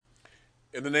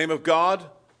In the name of God,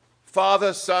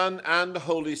 Father, Son, and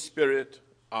Holy Spirit,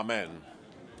 Amen.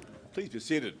 Please be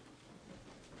seated.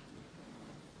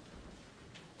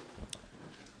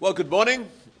 Well, good morning.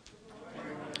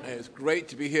 It's great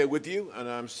to be here with you, and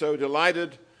I'm so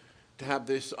delighted to have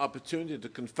this opportunity to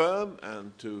confirm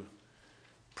and to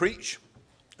preach.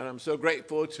 And I'm so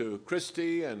grateful to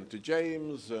Christy and to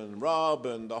James and Rob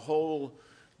and the whole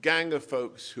gang of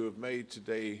folks who have made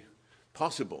today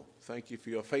possible. Thank you for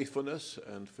your faithfulness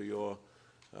and for your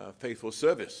faithful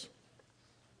service,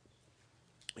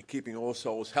 and keeping all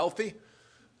souls healthy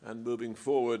and moving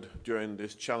forward during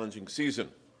this challenging season.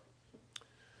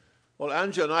 Well,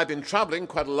 Angela and I have been traveling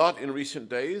quite a lot in recent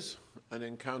days and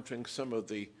encountering some of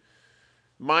the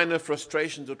minor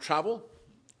frustrations of travel.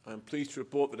 I'm pleased to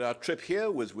report that our trip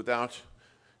here was without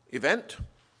event,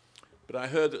 but I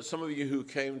heard that some of you who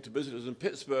came to visit us in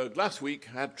Pittsburgh last week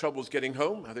had troubles getting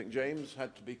home. I think James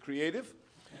had to be creative.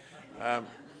 And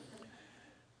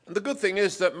the good thing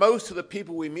is that most of the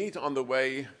people we meet on the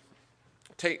way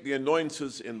take the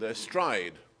annoyances in their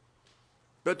stride,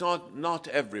 but not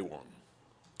everyone.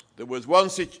 There was one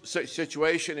such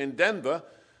situation in Denver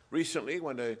recently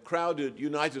when a crowded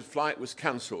United flight was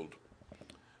canceled.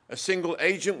 A single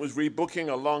agent was rebooking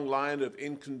a long line of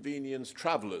inconvenienced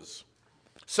travelers.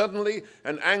 Suddenly,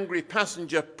 an angry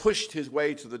passenger pushed his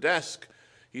way to the desk.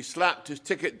 He slapped his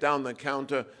ticket down the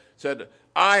counter, said,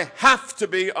 "I have to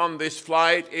be on this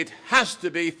flight. It has to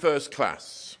be first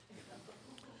class."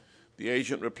 The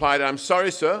agent replied, "I'm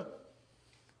sorry, sir.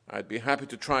 I'd be happy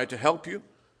to try to help you,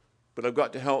 but I've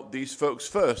got to help these folks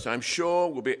first. I'm sure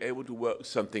we'll be able to work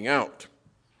something out."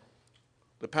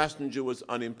 The passenger was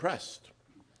unimpressed.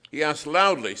 He asked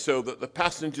loudly so that the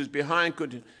passengers behind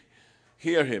could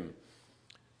hear him,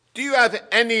 "Do you have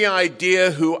any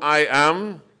idea who I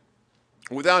am?"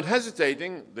 Without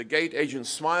hesitating, the gate agent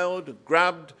smiled,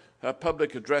 grabbed her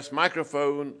public address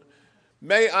microphone.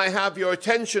 "May I have your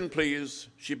attention, please?"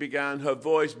 she began, her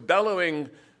voice bellowing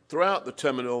throughout the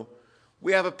terminal.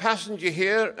 "We have a passenger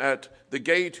here at the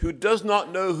gate who does not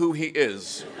know who he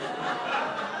is.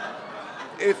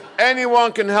 If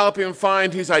anyone can help him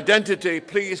find his identity,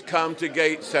 please come to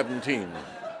gate 17.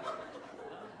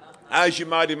 As you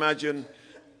might imagine,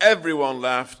 everyone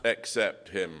laughed except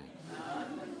him.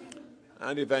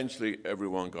 And eventually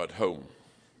everyone got home.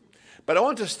 But I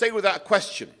want to stay with that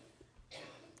question.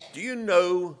 Do you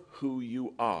know who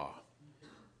you are?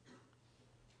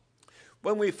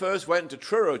 When we first went to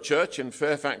Truro Church in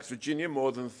Fairfax, Virginia,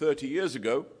 more than 30 years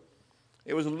ago,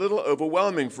 it was a little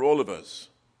overwhelming for all of us.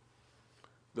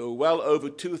 There were well over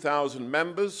 2,000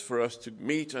 members for us to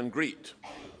meet and greet.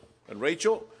 And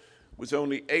Rachel was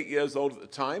only 8 years old at the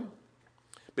time,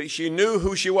 but she knew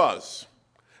who she was.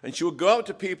 And she would go up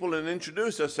to people and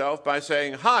introduce herself by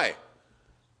saying, "Hi,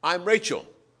 I'm Rachel,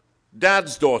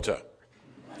 Dad's daughter."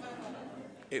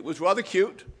 It was rather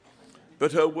cute,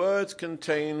 but her words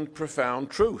contained profound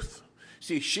truth.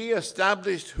 See, she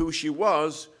established who she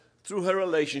was through her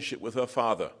relationship with her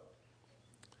father.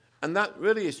 And that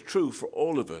really is true for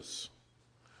all of us.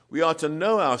 We are to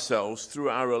know ourselves through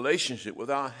our relationship with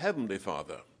our Heavenly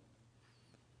Father.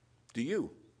 Do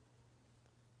you?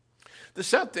 The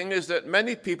sad thing is that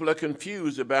many people are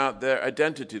confused about their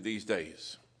identity these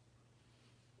days.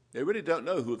 They really don't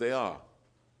know who they are.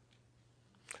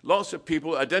 Lots of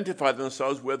people identify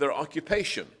themselves with their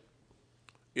occupation.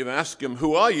 If you ask them,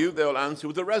 "Who are you?" they'll answer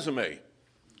with a resume.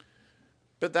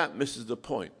 But that misses the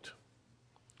point.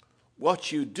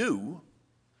 What you do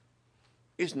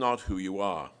is not who you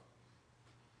are.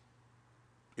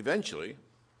 Eventually,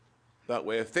 that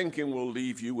way of thinking will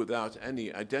leave you without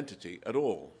any identity at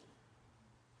all.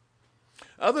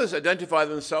 Others identify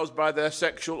themselves by their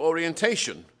sexual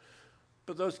orientation,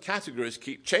 but those categories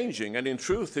keep changing, and in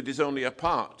truth, it is only a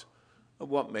part of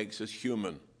what makes us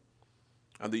human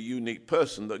and the unique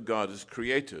person that God has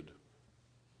created.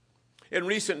 In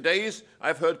recent days,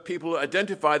 I've heard people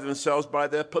identify themselves by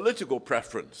their political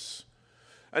preference,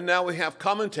 and now we have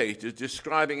commentators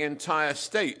describing entire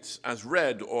states as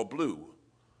red or blue.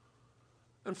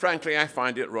 And frankly, I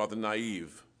find it rather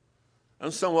naive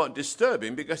and somewhat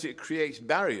disturbing because it creates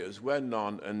barriers where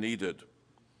none are needed.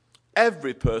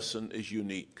 Every person is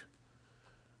unique,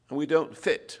 and we don't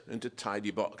fit into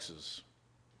tidy boxes.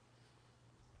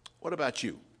 What about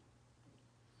you?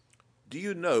 Do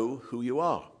you know who you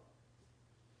are?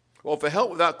 Well, for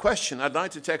help with that question, I'd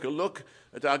like to take a look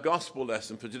at our gospel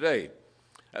lesson for today.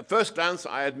 At first glance,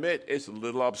 I admit it's a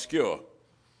little obscure.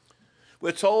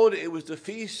 We're told it was the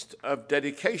Feast of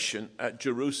Dedication at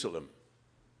Jerusalem.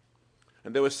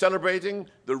 And they were celebrating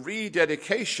the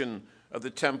rededication of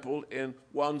the temple in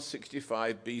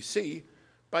 165 BC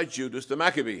by Judas the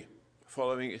Maccabee,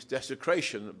 following its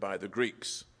desecration by the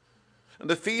Greeks. And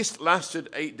the feast lasted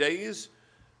 8 days,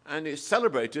 and is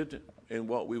celebrated in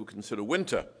what we would consider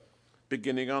winter,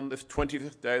 beginning on the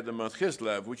 25th day of the month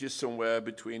Kislev, which is somewhere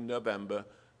between November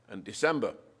and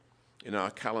December in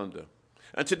our calendar.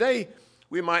 And today,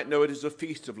 we might know it as a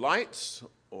Feast of Lights,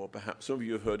 or perhaps some of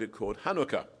you have heard it called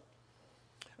Hanukkah.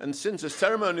 And since a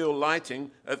ceremonial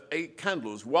lighting of 8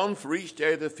 candles, one for each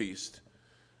day of the feast,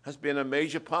 has been a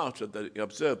major part of the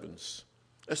observance,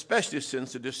 especially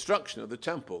since the destruction of the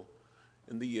temple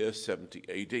in the year 70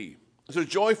 AD. It's a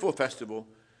joyful festival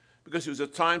because it was a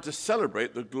time to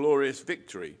celebrate the glorious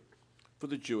victory for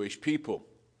the Jewish people.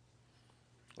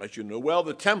 As you know well,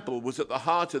 the temple was at the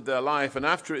heart of their life, and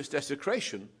after its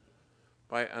desecration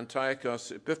by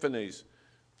Antiochus Epiphanes,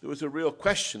 there was a real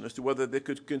question as to whether they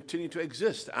could continue to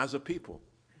exist as a people.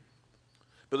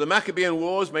 But the Maccabean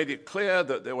Wars made it clear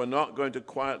that they were not going to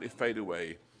quietly fade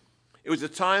away. It was a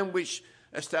time which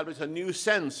established a new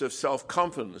sense of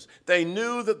self-confidence. They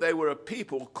knew that they were a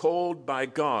people called by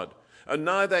God, and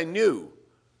now they knew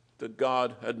that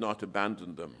God had not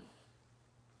abandoned them.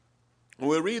 And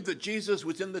we read that Jesus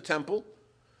was in the temple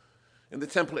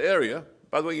area.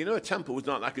 By the way, you know, a temple was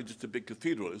not like just a big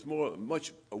cathedral. It was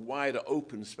much a wider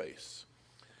open space.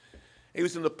 He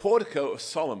was in the portico of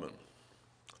Solomon,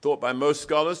 thought by most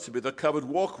scholars to be the covered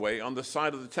walkway on the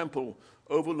side of the temple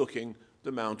overlooking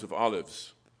the Mount of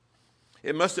Olives.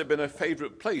 It must have been a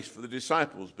favorite place for the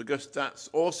disciples because that's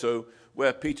also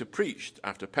where Peter preached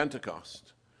after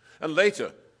Pentecost. And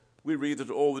later, we read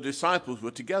that all the disciples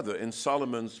were together in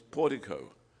Solomon's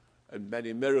portico, and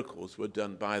many miracles were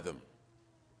done by them.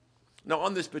 Now,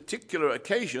 on this particular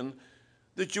occasion,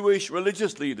 the Jewish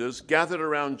religious leaders gathered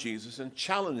around Jesus and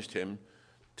challenged him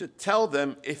to tell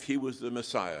them if he was the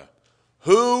Messiah.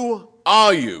 "Who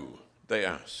are you?" they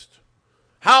asked.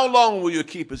 "How long will you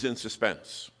keep us in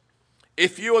suspense?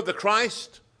 If you are the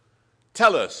Christ,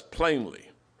 tell us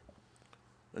plainly."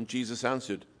 And Jesus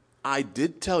answered, "I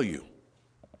did tell you,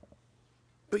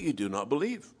 but you do not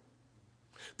believe.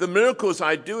 The miracles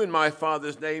I do in my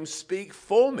Father's name speak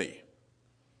for me,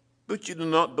 but you do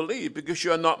not believe because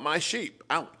you are not my sheep."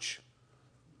 Ouch.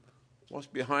 What's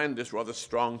behind this rather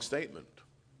strong statement?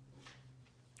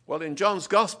 Well, in John's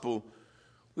Gospel,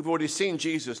 we've already seen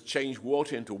Jesus change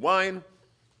water into wine,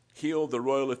 heal the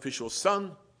royal official's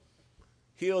son,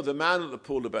 heal the man at the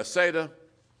pool of Bethsaida,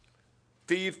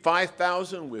 feed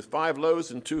 5,000 with 5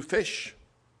 loaves and 2 fish,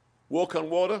 walk on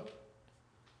water,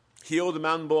 heal the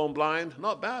man born blind.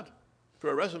 Not bad for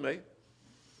a resume.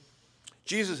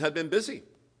 Jesus had been busy.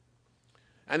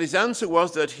 And his answer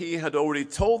was that he had already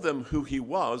told them who he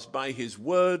was by his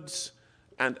words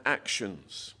and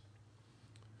actions.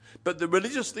 But the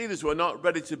religious leaders were not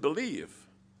ready to believe,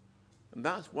 and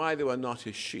that's why they were not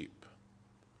his sheep.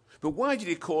 But why did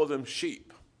he call them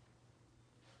sheep?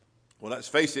 Well, let's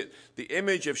face it, the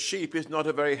image of sheep is not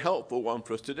a very helpful one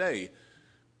for us today,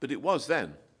 but it was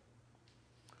then.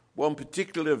 One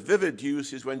particular vivid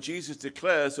use is when Jesus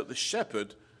declares that the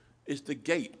shepherd is the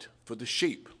gate for the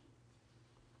sheep.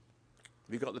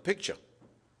 Have you got the picture?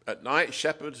 At night,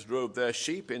 shepherds drove their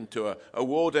sheep into a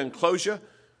walled enclosure,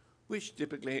 which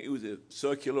typically it was a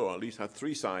circular or at least had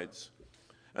 3 sides.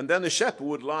 And then the shepherd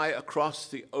would lie across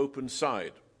the open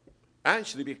side,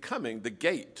 actually becoming the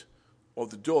gate or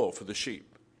the door for the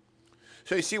sheep.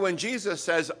 So you see, when Jesus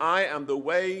says, "I am the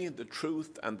way, the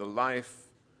truth, and the life,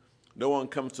 no one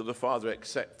comes to the Father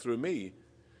except through me,"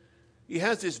 he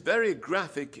has this very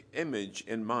graphic image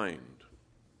in mind.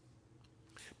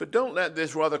 But don't let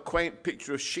this rather quaint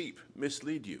picture of sheep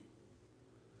mislead you.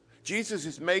 Jesus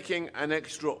is making an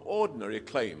extraordinary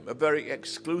claim, a very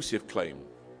exclusive claim.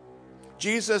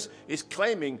 Jesus is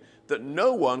claiming that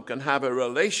no one can have a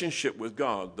relationship with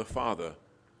God, the Father,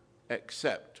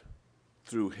 except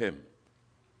through him.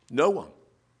 No one.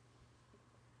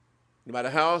 No matter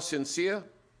how sincere,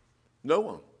 no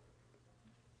one.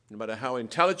 No matter how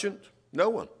intelligent, no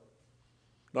one.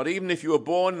 Not even if you were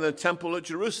born in the temple at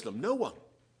Jerusalem, no one.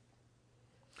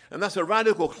 And that's a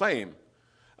radical claim,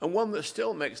 and one that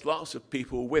still makes lots of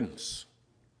people wince.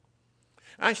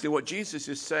 Actually, what Jesus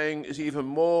is saying is even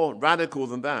more radical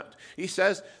than that. He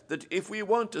says that if we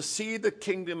want to see the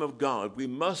kingdom of God, we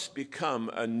must become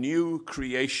a new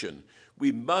creation.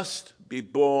 We must be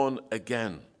born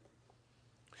again.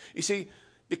 You see,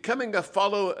 becoming a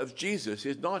follower of Jesus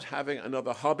is not having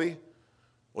another hobby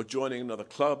or joining another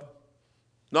club,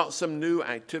 not some new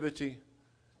activity.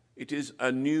 It is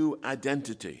a new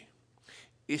identity.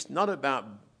 It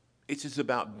is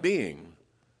about being,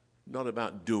 not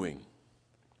about doing.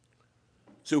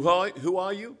 So who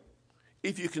are you?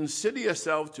 If you consider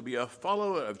yourself to be a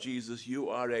follower of Jesus, you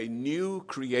are a new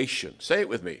creation. Say it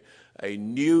with me. A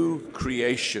new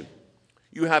creation.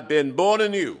 You have been born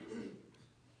anew.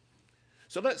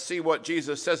 So let's see what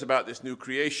Jesus says about this new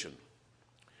creation.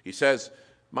 He says,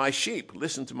 "My sheep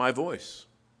listen to my voice."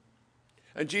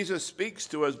 And Jesus speaks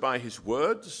to us by his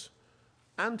words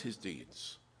and his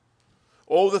deeds.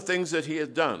 All the things that he has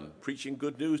done, preaching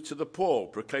good news to the poor,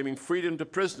 proclaiming freedom to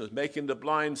prisoners, making the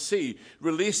blind see,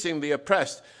 releasing the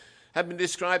oppressed, have been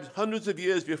described hundreds of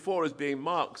years before as being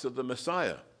marks of the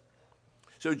Messiah.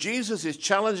 So Jesus is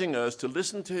challenging us to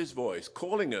listen to his voice,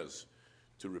 calling us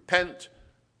to repent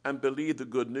and believe the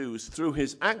good news through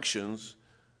his actions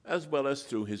as well as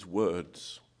through his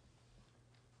words.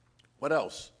 What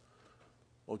else?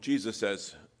 Well, Jesus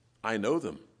says, "I know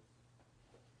them."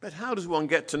 But how does one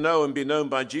get to know and be known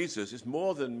by Jesus? It's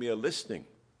more than mere listening.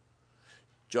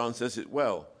 John says it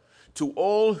well. To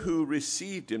all who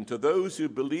received him, to those who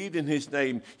believed in his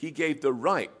name, he gave the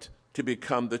right to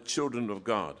become the children of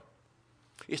God.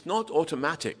 It's not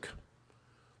automatic.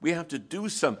 We have to do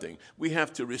something. We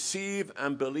have to receive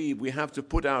and believe. We have to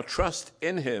put our trust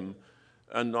in him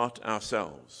and not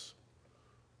ourselves.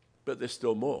 But there's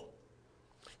still more.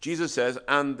 Jesus says,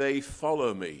 "And they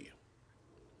follow me."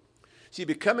 See,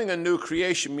 becoming a new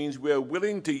creation means we're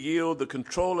willing to yield the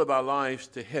control of our lives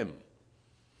to him.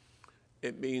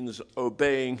 It means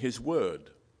obeying his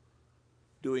word,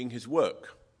 doing his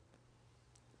work,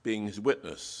 being his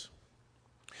witness.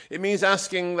 It means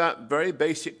asking that very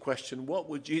basic question, what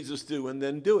would Jesus do, and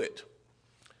then do it.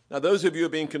 Now, those of you who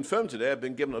have been confirmed today have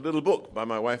been given a little book by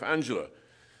my wife, Angela.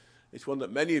 It's one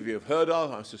that many of you have heard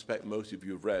of. I suspect most of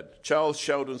you have read. Charles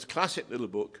Sheldon's classic little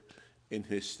book, In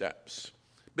His Steps.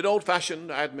 A bit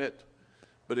old-fashioned, I admit,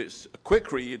 but it's a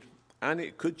quick read, and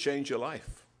it could change your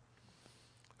life.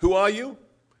 Who are you?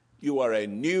 You are a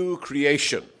new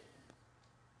creation.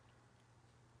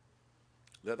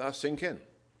 Let that sink in.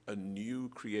 A new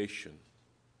creation.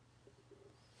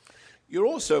 You're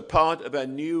also part of a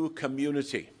new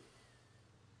community.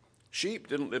 Sheep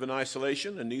didn't live in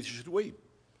isolation, and neither should we.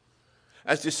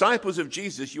 As disciples of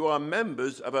Jesus, you are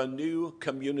members of a new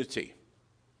community.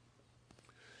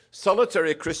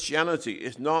 Solitary Christianity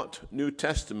is not New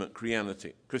Testament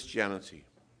Christianity.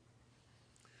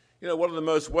 You know, one of the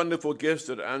most wonderful gifts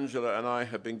that Angela and I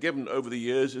have been given over the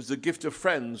years is the gift of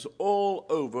friends all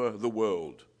over the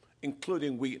world,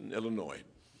 including Wheaton, Illinois.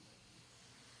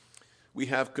 We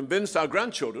have convinced our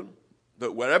grandchildren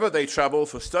that wherever they travel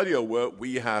for study or work,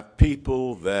 we have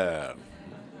people there.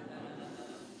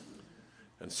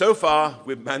 And so far,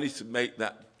 we've managed to make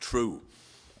that true.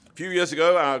 A few years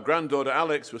ago, our granddaughter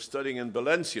Alex was studying in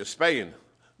Valencia, Spain.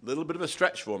 A little bit of a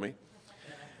stretch for me.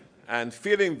 And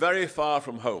feeling very far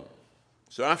from home.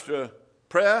 So after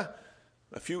prayer,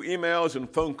 a few emails and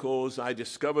phone calls, I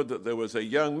discovered that there was a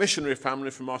young missionary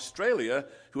family from Australia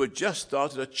who had just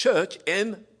started a church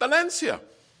in Valencia.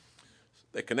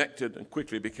 They connected and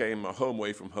quickly became a home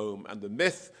away from home, and the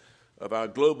myth of our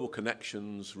global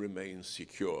connections remains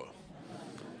secure.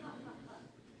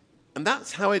 And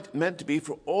that's how it meant to be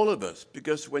for all of us,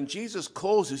 because when Jesus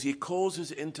calls us, he calls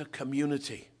us into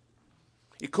community.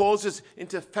 He calls us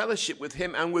into fellowship with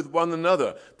him and with one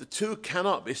another. The two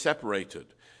cannot be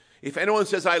separated. If anyone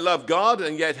says, "I love God,"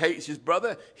 and yet hates his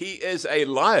brother, he is a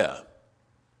liar.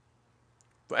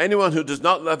 For anyone who does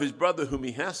not love his brother whom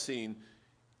he has seen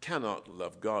cannot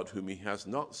love God whom he has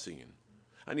not seen.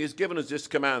 And he has given us this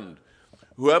command: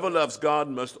 whoever loves God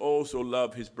must also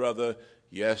love his brother,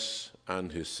 yes,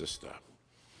 and his sister.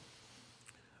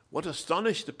 What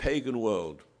astonished the pagan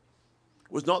world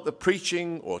was not the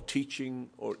preaching or teaching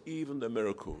or even the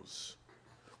miracles.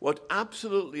 What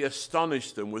absolutely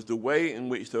astonished them was the way in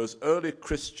which those early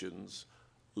Christians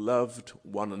loved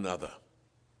one another.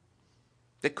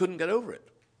 They couldn't get over it.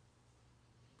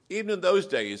 Even in those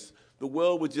days, the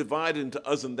world was divided into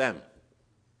us and them.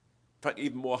 In fact,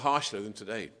 even more harshly than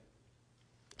today.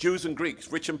 Jews and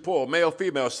Greeks, rich and poor, male,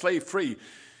 female, slave, free.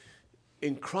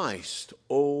 In Christ,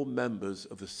 all members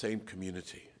of the same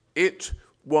community. It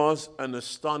was an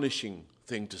astonishing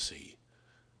thing to see,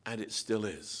 and it still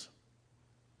is.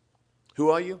 Who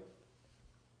are you?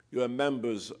 You are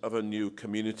members of a new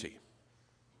community.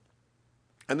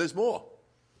 And there's more.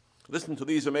 Listen to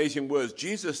these amazing words.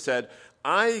 Jesus said,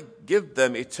 "I give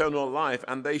them eternal life,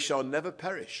 and they shall never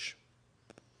perish.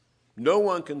 No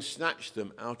one can snatch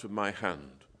them out of my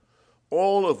hand."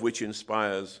 All of which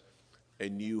inspires a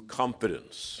new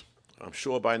confidence. I'm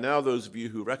sure by now those of you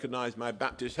who recognize my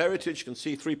Baptist heritage can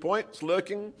see 3 points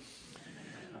lurking.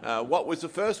 What was the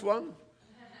first one?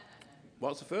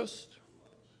 What's the first?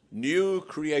 New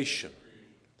creation.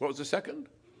 What was the second?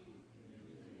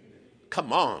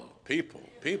 Come on, people.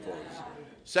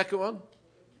 Second one,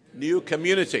 new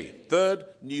community. Third,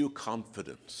 new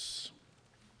confidence.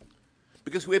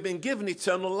 Because we've been given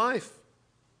eternal life.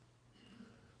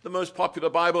 The most popular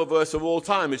Bible verse of all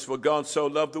time is, "For God so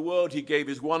loved the world, he gave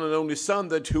his one and only Son,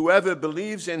 that whoever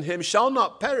believes in him shall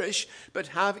not perish, but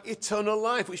have eternal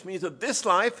life," which means that this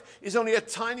life is only a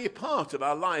tiny part of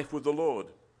our life with the Lord.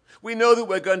 We know that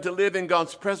we're going to live in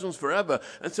God's presence forever,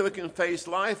 and so we can face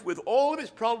life with all of its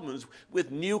problems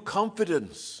with new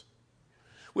confidence.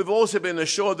 We've also been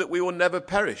assured that we will never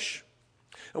perish.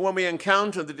 And when we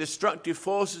encounter the destructive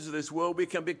forces of this world, we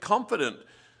can be confident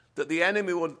that the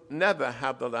enemy will never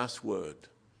have the last word.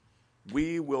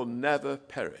 We will never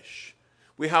perish.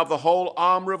 We have the whole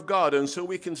armor of God, and so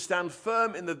we can stand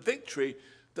firm in the victory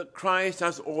that Christ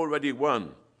has already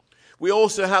won. We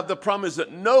also have the promise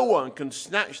that no one can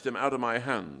snatch them out of my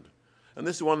hand. And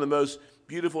this is one of the most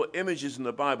beautiful images in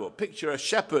the Bible. Picture a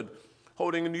shepherd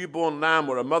holding a newborn lamb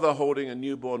or a mother holding a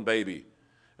newborn baby.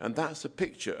 And that's a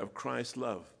picture of Christ's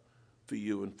love for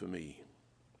you and for me.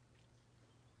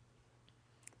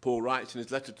 Paul writes in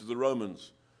his letter to the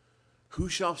Romans, "Who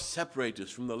shall separate us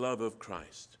from the love of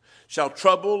Christ? Shall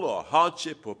trouble or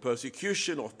hardship or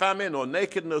persecution or famine or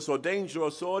nakedness or danger or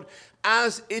sword?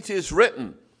 As it is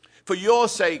written, for your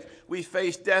sake we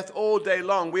face death all day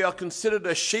long. We are considered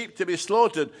as sheep to be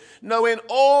slaughtered. No, in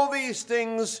all these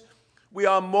things we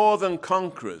are more than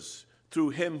conquerors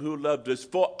through him who loved us.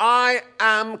 For I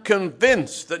am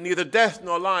convinced that neither death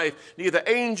nor life, neither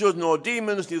angels nor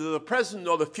demons, neither the present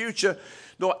nor the future,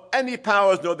 nor any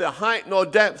powers, nor the height nor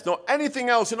depth, nor anything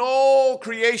else in all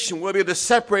creation will be able to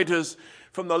separate us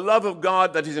from the love of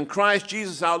God that is in Christ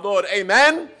Jesus our Lord."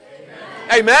 Amen? Amen?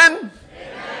 Amen?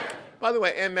 Amen. By the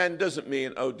way, amen doesn't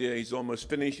mean, oh dear, he's almost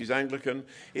finished, he's Anglican.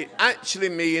 It actually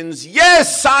means,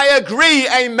 yes, I agree.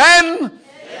 Amen?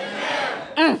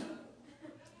 Amen.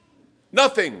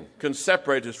 Nothing can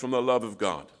separate us from the love of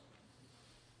God.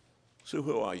 So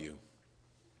who are you?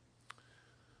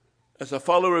 As a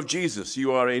follower of Jesus,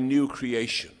 you are a new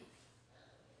creation.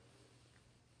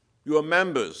 You are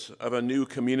members of a new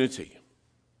community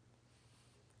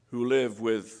who live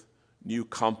with new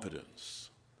confidence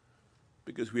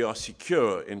because we are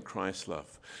secure in Christ's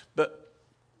love. But,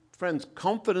 friends,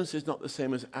 confidence is not the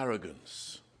same as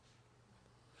arrogance.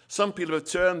 Some people have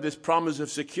turned this promise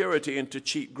of security into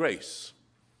cheap grace.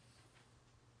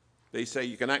 They say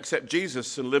you can accept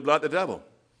Jesus and live like the devil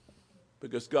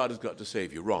because God has got to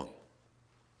save you. Wrong.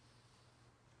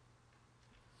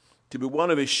 To be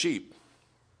one of his sheep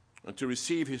and to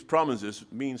receive his promises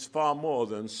means far more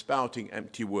than spouting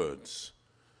empty words.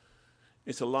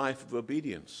 It's a life of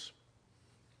obedience.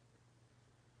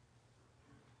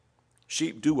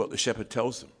 Sheep do what the shepherd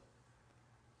tells them.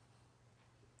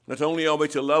 Not only are we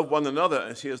to love one another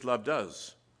as he has loved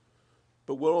us,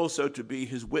 but we're also to be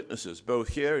his witnesses, both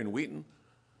here in Wheaton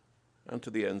and to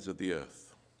the ends of the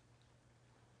earth.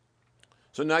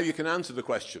 So now you can answer the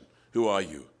question, who are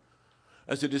you?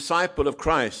 As a disciple of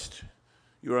Christ,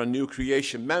 you are a new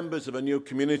creation, members of a new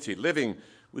community, living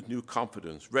with new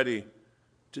confidence, ready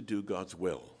to do God's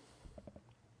will.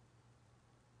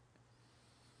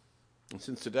 And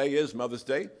since today is Mother's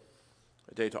Day,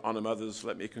 a day to honor mothers,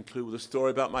 let me conclude with a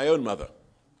story about my own mother,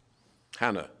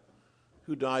 Hannah,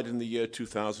 who died in the year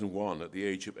 2001 at the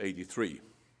age of 83.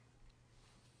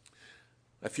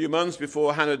 A few months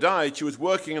before Hannah died, she was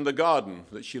working in the garden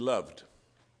that she loved.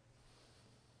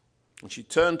 And she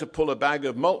turned to pull a bag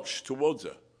of mulch towards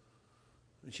her,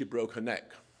 and she broke her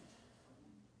neck.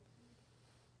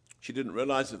 She didn't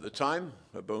realize at the time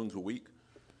her bones were weak.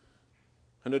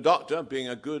 And her doctor, being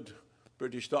a good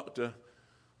British doctor,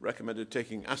 recommended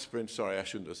taking aspirin. Sorry, I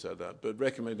shouldn't have said that, but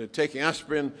recommended taking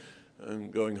aspirin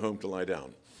and going home to lie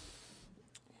down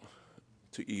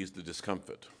to ease the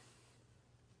discomfort.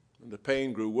 And the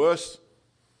pain grew worse,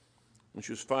 and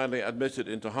she was finally admitted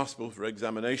into hospital for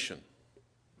examination.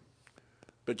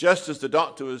 But just as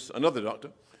another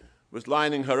doctor was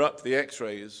lining her up for the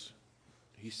x-rays,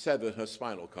 he severed her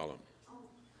spinal column,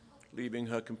 leaving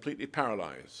her completely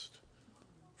paralyzed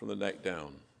from the neck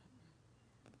down.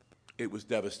 It was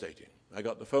devastating. I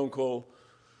got the phone call,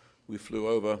 we flew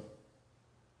over,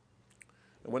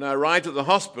 and when I arrived at the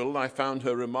hospital, I found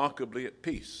her remarkably at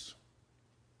peace.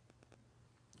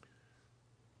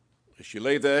 As she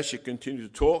lay there, she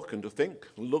continued to talk and to think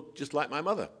and look just like my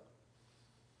mother.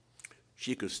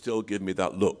 She could still give me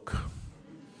that look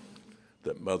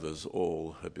that mothers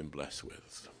all have been blessed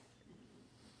with.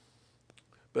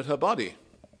 But her body,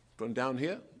 from down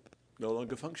here, no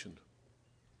longer functioned.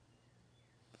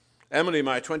 Emily,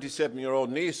 my 27-year-old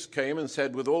niece, came and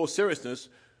said with all seriousness,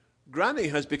 "Granny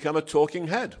has become a talking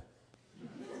head."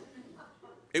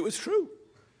 It was true.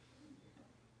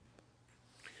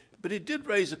 But it did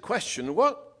raise a question: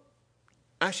 what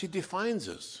actually defines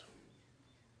us?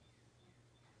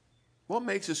 What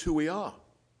makes us who we are?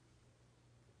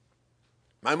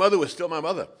 My mother was still my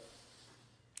mother.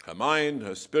 Her mind,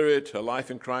 her spirit, her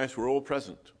life in Christ were all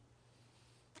present.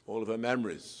 All of her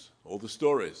memories, all the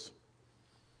stories,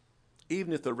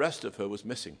 even if the rest of her was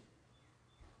missing.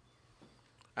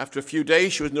 After a few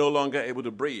days, she was no longer able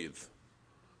to breathe,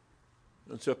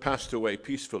 and so passed away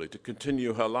peacefully to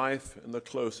continue her life in the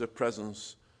closer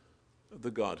presence of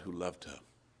the God who loved her.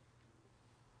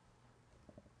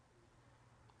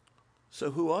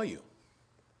 So who are you?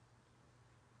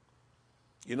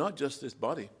 You're not just this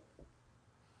body.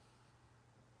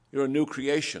 You're a new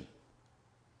creation,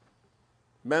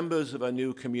 members of a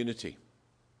new community,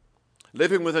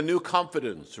 living with a new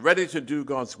confidence, ready to do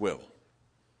God's will.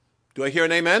 Do I hear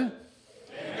an amen?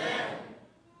 Amen.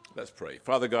 Let's pray.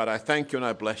 Father God, I thank you and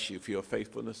I bless you for your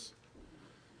faithfulness.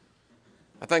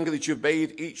 I thank you that you've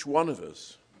made each one of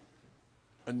us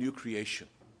a new creation,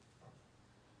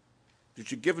 that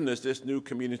you've given us this new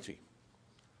community,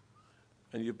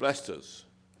 and you've blessed us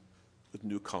with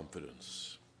new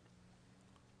confidence.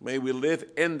 May we live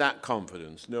in that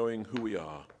confidence, knowing who we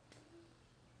are.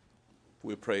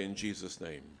 We pray in Jesus'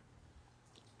 name.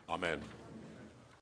 Amen.